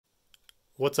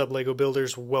What's up, Lego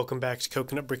builders? Welcome back to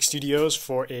Coconut Brick Studios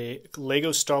for a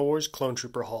Lego Star Wars Clone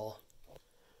Trooper haul.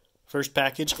 First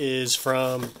package is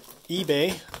from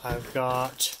eBay. I've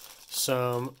got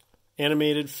some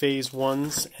animated Phase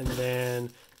 1s, and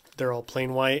then they're all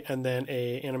plain white, and then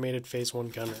a animated Phase 1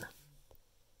 gunner.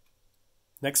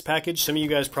 Next package, some of you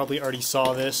guys probably already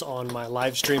saw this on my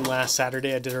live stream last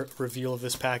Saturday. I did a reveal of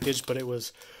this package, but it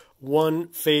was one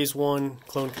Phase 1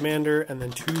 clone commander and then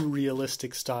two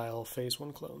realistic style Phase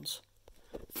 1 clones.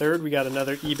 Third, we got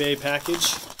another eBay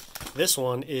package. This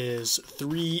one is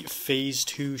 3 Phase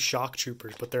 2 shock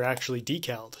troopers, but they're actually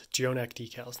decaled, Geonac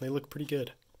decals, and they look pretty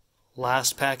good.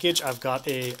 Last package, I've got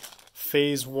a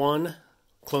Phase 1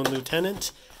 clone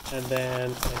lieutenant, and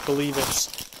then I believe it's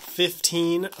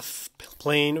 15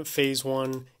 plain Phase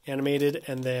 1 animated,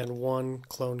 and then 1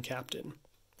 clone captain.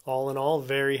 All in all,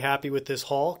 very happy with this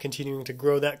haul, continuing to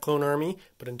grow that clone army,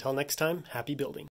 but until next time, happy building.